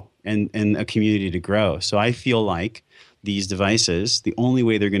grow and a community to grow. So I feel like these devices, the only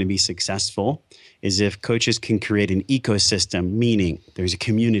way they're going to be successful is if coaches can create an ecosystem, meaning there's a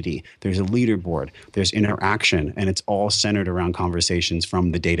community, there's a leaderboard, there's interaction, and it's all centered around conversations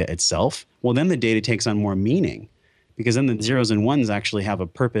from the data itself. Well, then the data takes on more meaning because then the zeros and ones actually have a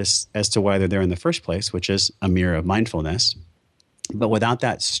purpose as to why they're there in the first place, which is a mirror of mindfulness. But without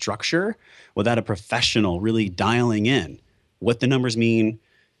that structure, without a professional really dialing in what the numbers mean,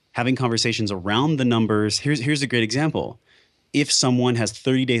 having conversations around the numbers. Here's a great example. If someone has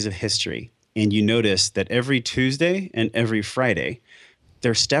 30 days of history and you notice that every Tuesday and every Friday,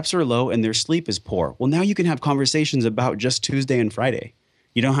 their steps are low and their sleep is poor. Well, now you can have conversations about just Tuesday and Friday.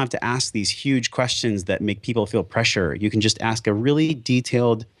 You don't have to ask these huge questions that make people feel pressure. You can just ask a really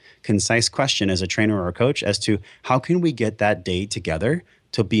detailed, concise question as a trainer or a coach as to how can we get that day together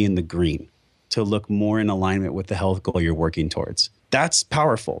to be in the green, to look more in alignment with the health goal you're working towards. That's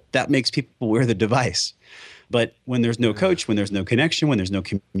powerful. That makes people wear the device. But when there's no coach, when there's no connection, when there's no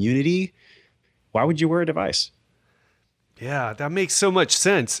community, why would you wear a device? Yeah, that makes so much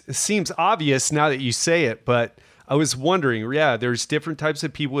sense. It seems obvious now that you say it, but I was wondering, yeah, there's different types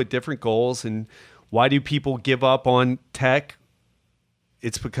of people with different goals. And why do people give up on tech?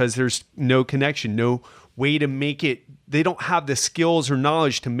 It's because there's no connection, no way to make it. They don't have the skills or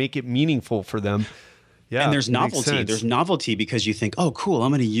knowledge to make it meaningful for them. Yeah, and there's novelty. There's novelty because you think, oh, cool,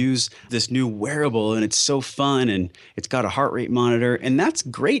 I'm going to use this new wearable and it's so fun and it's got a heart rate monitor. And that's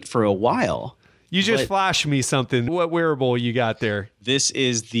great for a while. You just flashed me something. What wearable you got there? This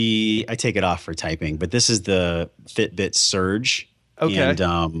is I take it off for typing, but this is the Fitbit Surge. Okay.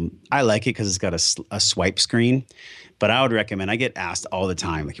 And I like it because it's got a swipe screen. But I would recommend, I get asked all the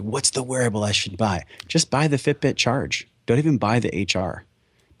time, like, what's the wearable I should buy? Just buy the Fitbit Charge. Don't even buy the HR.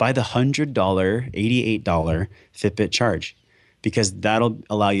 Buy the $100, $88 Fitbit Charge because that'll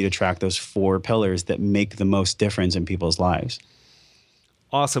allow you to track those 4 pillars that make the most difference in people's lives.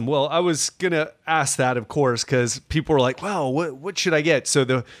 Awesome. Well, I was going to ask that, of course, because people were like, wow, what should I get? So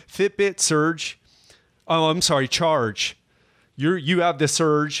the Fitbit Surge, Charge. You have the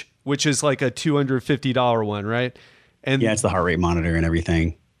Surge, which is like a $250 one, right? And yeah, it's the heart rate monitor and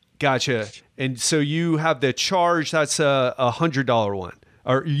everything. Gotcha. And so you have the Charge, that's a $100 one.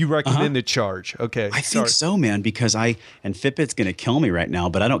 Or you recommend the Charge? Okay. I think so, man, because and Fitbit's going to kill me right now,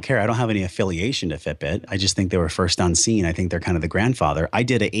 but I don't care. I don't have any affiliation to Fitbit. I just think they were first on scene. I think they're kind of the grandfather. I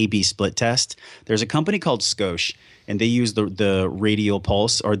did an A/B split test. There's a company called Scosh, and they use the radial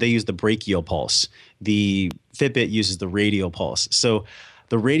pulse, or they use the brachial pulse. The Fitbit uses the radial pulse. So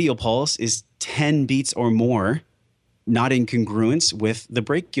the radial pulse is 10 beats or more, not in congruence with the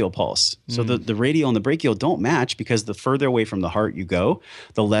brachial pulse. So the radial and the brachial don't match because the further away from the heart you go,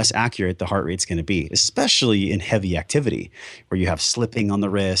 the less accurate the heart rate's going to be, especially in heavy activity where you have slipping on the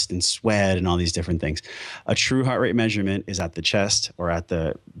wrist and sweat and all these different things. A true heart rate measurement is at the chest or at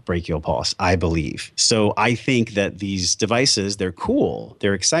the brachial pulse, I believe. So I think that these devices, they're cool,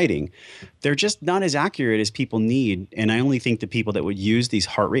 they're exciting. They're just not as accurate as people need. And I only think the people that would use these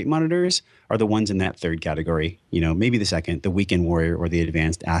heart rate monitors are the ones in that third category, maybe the second, the weekend warrior or the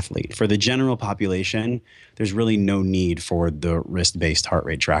advanced athlete. For the general population, there's really no need for the wrist-based heart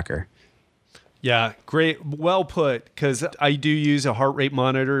rate tracker. Yeah, great. Well put, because I do use a heart rate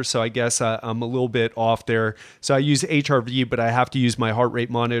monitor, so I guess I'm a little bit off there. So I use HRV, but I have to use my heart rate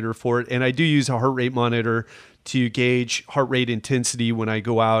monitor for it. And I do use a heart rate monitor to gauge heart rate intensity when I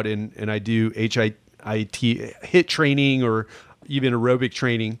go out and I do HIIT training or even aerobic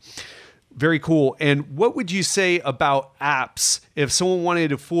training. Very cool. And what would you say about apps? If someone wanted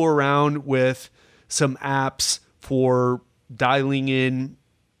to fool around with some apps for dialing in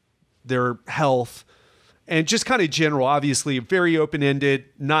their health and just kind of general, obviously very open-ended,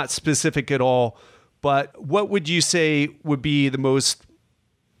 not specific at all, but what would you say would be the most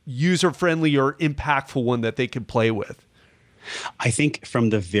user-friendly or impactful one that they could play with? I think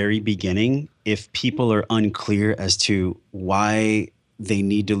from the very beginning, if people are unclear as to why they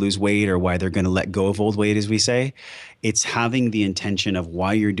need to lose weight or why they're going to let go of old weight, as we say, it's having the intention of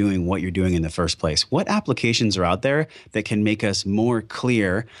why you're doing what you're doing in the first place. What applications are out there that can make us more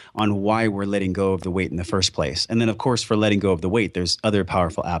clear on why we're letting go of the weight in the first place? And then, of course, for letting go of the weight, there's other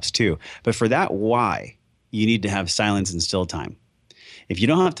powerful apps too. But for that why, you need to have silence and still time. If you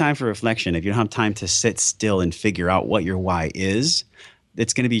don't have time for reflection, if you don't have time to sit still and figure out what your why is,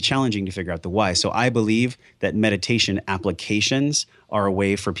 it's going to be challenging to figure out the why. So I believe that meditation applications are a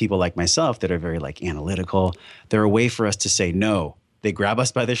way for people like myself that are very analytical. They're a way for us to say no. They grab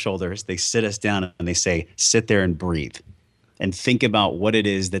us by the shoulders, they sit us down and they say, sit there and breathe and think about what it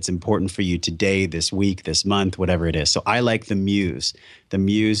is that's important for you today, this week, this month, whatever it is. So I like the Muse. The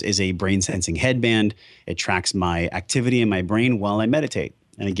Muse is a brain sensing headband. It tracks my activity in my brain while I meditate,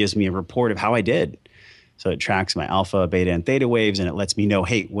 and it gives me a report of how I did. So it tracks my alpha, beta, and theta waves, and it lets me know,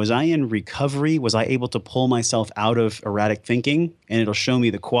 hey, was I in recovery? Was I able to pull myself out of erratic thinking? And it'll show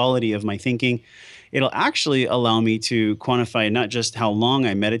me the quality of my thinking. It'll actually allow me to quantify not just how long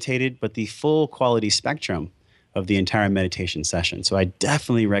I meditated, but the full quality spectrum of the entire meditation session. So I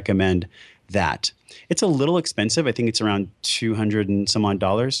definitely recommend that. It's a little expensive. I think it's around $200 and some odd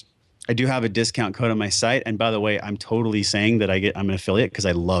dollars. I do have a discount code on my site. And by the way, I'm totally saying that I'm an affiliate because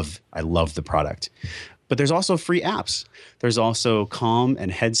I love the product. But there's also free apps. There's also Calm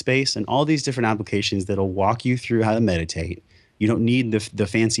and Headspace and all these different applications that'll walk you through how to meditate. You don't need the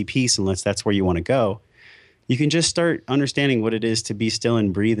fancy piece unless that's where you want to go. You can just start understanding what it is to be still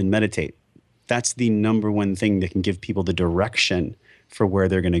and breathe and meditate. That's the number one thing that can give people the direction for where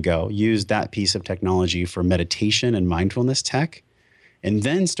they're going to go. Use that piece of technology for meditation and mindfulness tech, and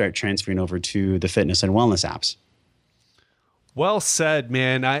then start transferring over to the fitness and wellness apps. Well said,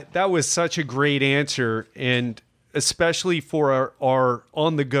 man. That was such a great answer. And especially for our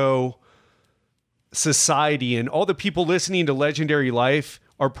on-the-go society and all the people listening to Legendary Life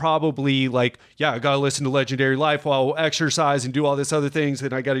are probably like, yeah, I got to listen to Legendary Life while I exercise and do all this other things.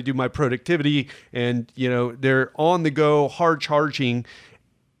 And I got to do my productivity. And, they're on the go, hard charging.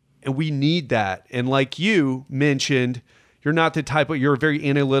 And we need that. And like you mentioned, you're not the type you're a very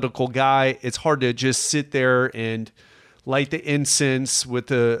analytical guy. It's hard to just sit there and light the incense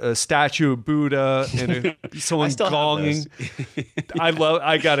with a statue of Buddha and someone gonging.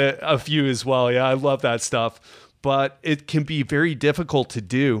 I got a few as well. Yeah, I love that stuff. But it can be very difficult to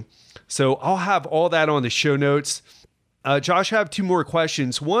do. So I'll have all that on the show notes. Josh, I have two more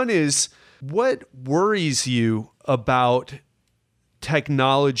questions. One is, what worries you about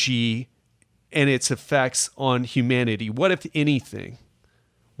technology and its effects on humanity? What, if anything,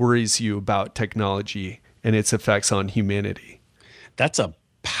 worries you about technology and its effects on humanity? That's a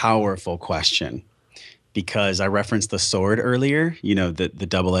powerful question, because I referenced the sword earlier, the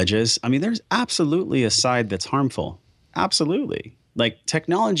double edges. I mean, there's absolutely a side that's harmful. Absolutely. Like,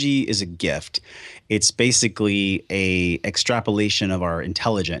 technology is a gift. It's basically a extrapolation of our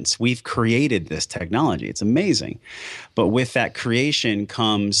intelligence. We've created this technology. It's amazing. But with that creation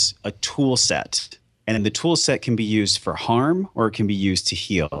comes a tool set. And the tool set can be used for harm or it can be used to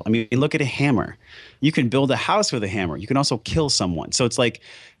heal. I mean, look at a hammer. You can build a house with a hammer. You can also kill someone. So it's like,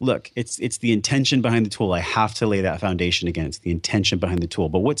 look, it's the intention behind the tool. I have to lay that foundation again. It's the intention behind the tool.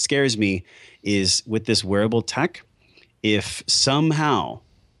 But what scares me is with this wearable tech, if somehow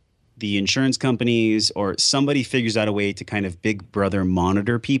the insurance companies or somebody figures out a way to kind of big brother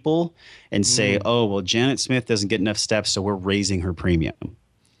monitor people and say, oh, well, Janet Smith doesn't get enough steps, so we're raising her premium.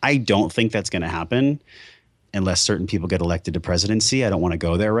 I don't think that's going to happen unless certain people get elected to presidency. I don't want to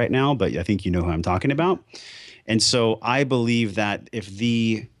go there right now, but I think you know who I'm talking about. And so I believe that if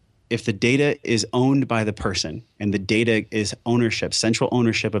the data is owned by the person and the data is ownership, central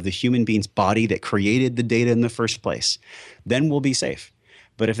ownership of the human being's body that created the data in the first place, then we'll be safe.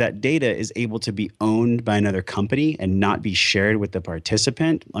 But if that data is able to be owned by another company and not be shared with the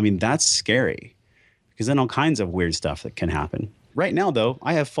participant, I mean, that's scary, because then all kinds of weird stuff that can happen. Right now, though,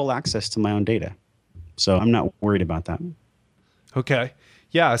 I have full access to my own data, so I'm not worried about that. Okay.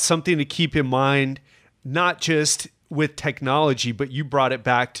 Yeah, something to keep in mind, not just with technology, but you brought it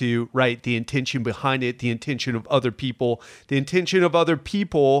back to, right, the intention behind it, the intention of other people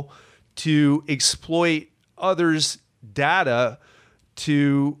to exploit others' data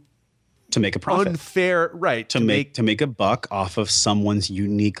to make a profit. Unfair, right. To make a buck off of someone's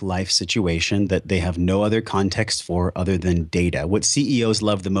unique life situation that they have no other context for other than data. What CEOs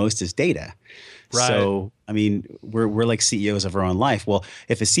love the most is data. Right. So, I mean, we're like CEOs of our own life. Well,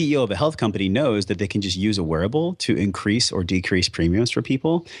 if a CEO of a health company knows that they can just use a wearable to increase or decrease premiums for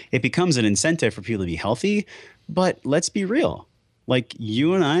people, it becomes an incentive for people to be healthy. But let's be real. Like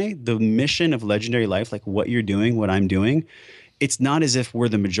you and I, the mission of Legendary Life, like what you're doing, what I'm doing, it's not as if we're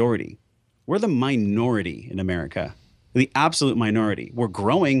the majority. We're the minority in America, the absolute minority. We're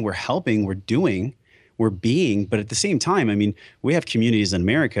growing, we're helping, we're doing, we're being, but at the same time, I mean, we have communities in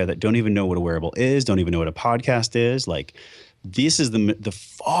America that don't even know what a wearable is, don't even know what a podcast is. Like this is the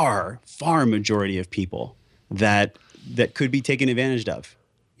far, far majority of people that could be taken advantage of,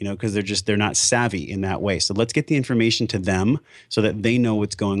 you know, because they're not savvy in that way. So let's get the information to them so that they know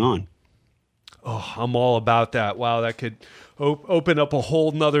what's going on. Oh, I'm all about that. Wow, that could open up a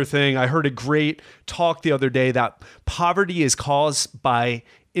whole nother thing. I heard a great talk the other day that poverty is caused by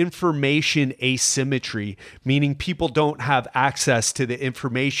information asymmetry, meaning people don't have access to the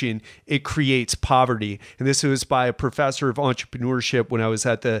information. It creates poverty. And this was by a professor of entrepreneurship when I was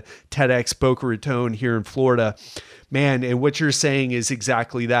at the TEDx Boca Raton here in Florida. Man, and what you're saying is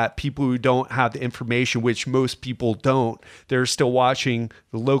exactly that. People who don't have the information, which most people don't, they're still watching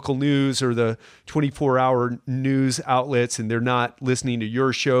the local news or the 24-hour news outlets, and they're not listening to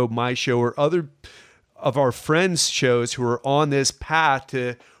your show, my show, or other of our friends' shows who are on this path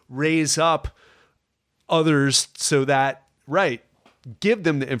to raise up others so that, right, give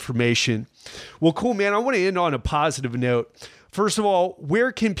them the information. Well, cool, man. I want to end on a positive note. First of all,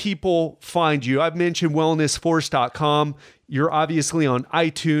 where can people find you? I've mentioned wellnessforce.com. You're obviously on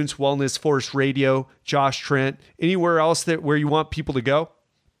iTunes, Wellness Force Radio, Josh Trent. Anywhere else where you want people to go?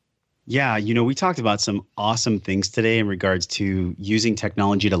 Yeah, you know, we talked about some awesome things today in regards to using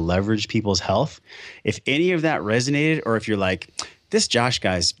technology to leverage people's health. If any of that resonated, or if you're like, this Josh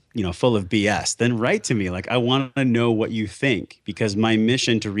guy's, you know, full of BS, then write to me. Like, I want to know what you think, because my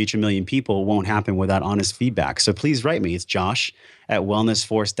mission to reach 1 million people won't happen without honest feedback. So please write me. It's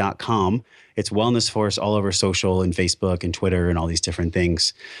josh@wellnessforce.com. It's Wellness Force all over social and Facebook and Twitter and all these different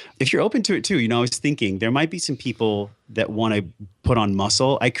things. If you're open to it too, you know, I was thinking there might be some people that want to put on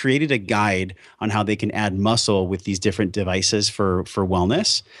muscle. I created a guide on how they can add muscle with these different devices for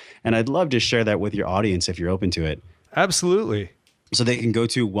wellness. And I'd love to share that with your audience if you're open to it. Absolutely. So they can go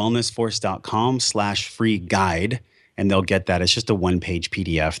to wellnessforce.com/free guide, and they'll get that. It's just a 1-page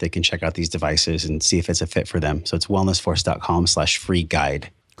PDF. They can check out these devices and see if it's a fit for them. So it's wellnessforce.com/free guide.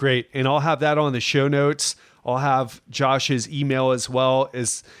 Great. And I'll have that on the show notes. I'll have Josh's email as well,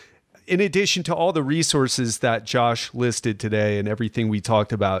 as in addition to all the resources that Josh listed today and everything we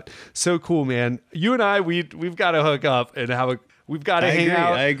talked about. So cool, man. You and I, we've got to hook up and we've got to hang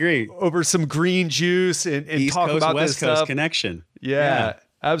out. I agree. Over some green juice and East talk Coast, about West this Coast stuff. connection. Yeah,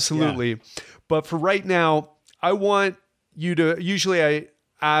 absolutely. Yeah. But for right now, I want you to, usually I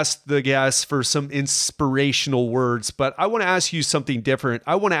ask the guests for some inspirational words, but I want to ask you something different.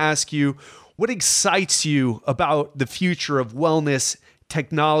 I want to ask you, what excites you about the future of wellness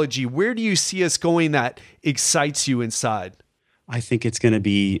technology? Where do you see us going that excites you inside? I think it's going to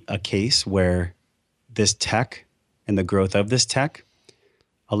be a case where this tech and the growth of this tech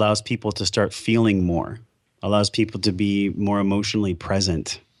allows people to start feeling more, allows people to be more emotionally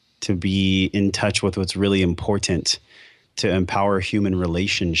present, to be in touch with what's really important, to empower human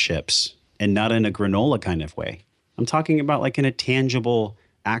relationships, and not in a granola kind of way. I'm talking about like in a tangible,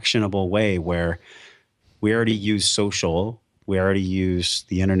 actionable way where we already use social, we already use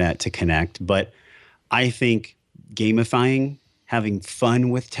the internet to connect, but I think gamifying, having fun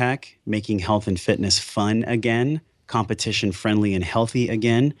with tech, making health and fitness fun again, competition friendly and healthy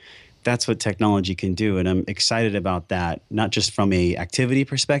again, that's what technology can do. And I'm excited about that, not just from a activity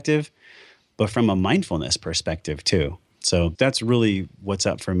perspective, but from a mindfulness perspective too. So that's really what's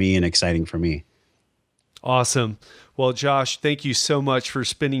up for me and exciting for me. Awesome. Well, Josh, thank you so much for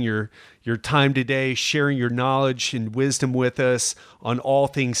spending your time today, sharing your knowledge and wisdom with us on all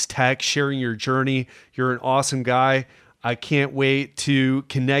things tech, sharing your journey. You're an awesome guy. I can't wait to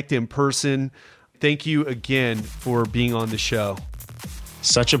connect in person. Thank you again for being on the show.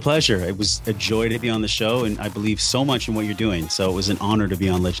 Such a pleasure. It was a joy to be on the show, and I believe so much in what you're doing. So it was an honor to be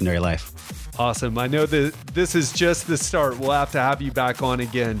on Legendary Life. Awesome. I know that this is just the start. We'll have to have you back on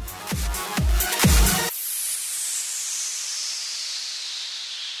again.